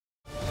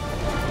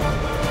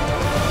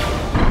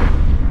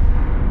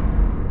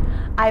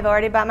I've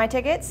already bought my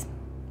tickets.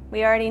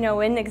 We already know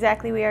when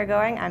exactly we are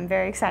going. I'm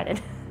very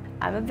excited.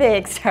 I'm a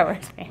big Star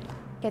Wars fan.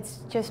 It's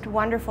just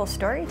wonderful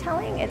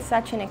storytelling. It's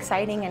such an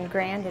exciting and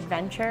grand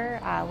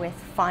adventure with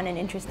fun and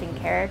interesting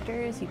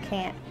characters. You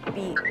can't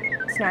beat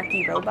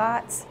snarky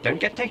robots. Don't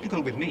get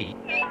technical with me.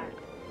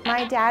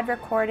 My dad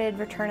recorded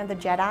Return of the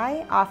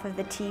Jedi off of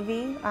the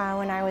TV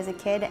when I was a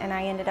kid, and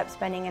I ended up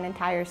spending an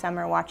entire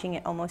summer watching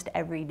it almost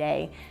every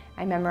day.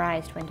 I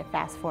memorized when to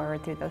fast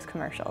forward through those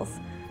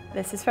commercials.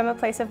 This is from a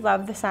place of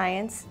love. The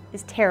science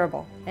is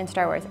terrible in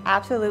Star Wars,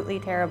 absolutely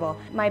terrible.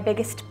 My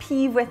biggest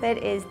peeve with it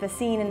is the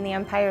scene in The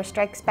Empire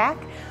Strikes Back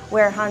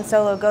where Han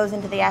Solo goes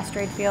into the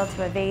asteroid field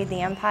to evade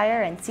the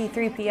Empire and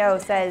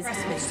C-3PO says,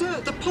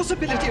 "Sir, the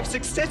possibility of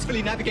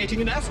successfully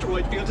navigating an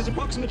asteroid field is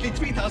approximately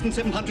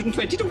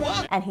 3,720 to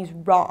 1. And he's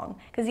wrong,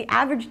 because the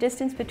average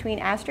distance between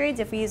asteroids,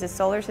 if we use a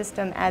solar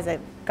system as a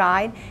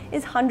guide,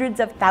 is hundreds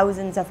of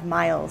thousands of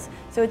miles.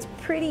 So it's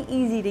pretty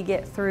easy to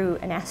get through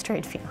an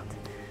asteroid field.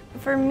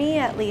 For me,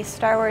 at least,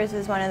 Star Wars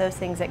was one of those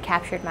things that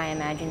captured my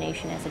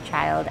imagination as a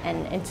child,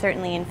 and it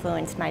certainly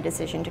influenced my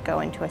decision to go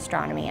into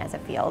astronomy as a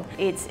field.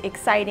 It's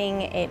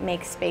exciting, it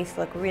makes space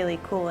look really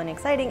cool and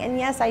exciting, and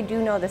yes, I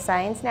do know the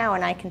science now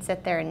and I can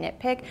sit there and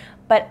nitpick,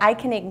 but I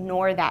can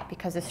ignore that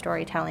because the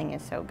storytelling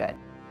is so good.